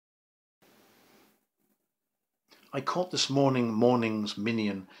I caught this morning morning's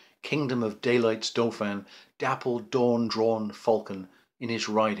minion, kingdom of daylight's dauphin, dappled dawn-drawn falcon, in his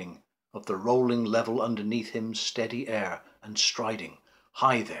riding, of the rolling level underneath him steady air, and striding,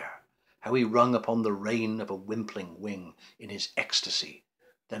 high there, how he rung upon the rein of a wimpling wing, in his ecstasy,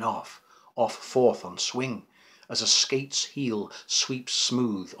 then off forth on swing, as a skate's heel sweeps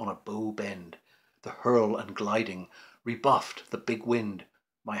smooth on a bow bend, the hurl and gliding, rebuffed the big wind,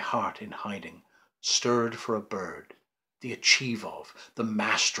 my heart in hiding, stirred for a bird, the achieve of, the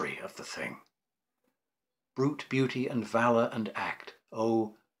mastery of the thing. Brute beauty and valour and act,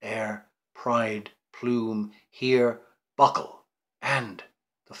 oh, air, pride, plume, here, buckle, and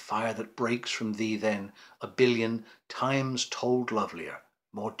the fire that breaks from thee then, a billion times told lovelier,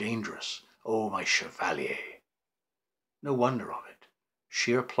 more dangerous, oh, my chevalier. No wonder of it.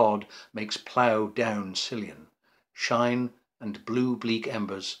 Sheer plod makes plough down Cillian. Shine and blue bleak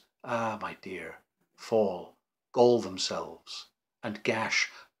embers, ah, my dear, fall, gall themselves, and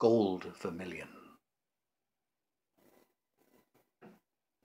gash gold vermilion.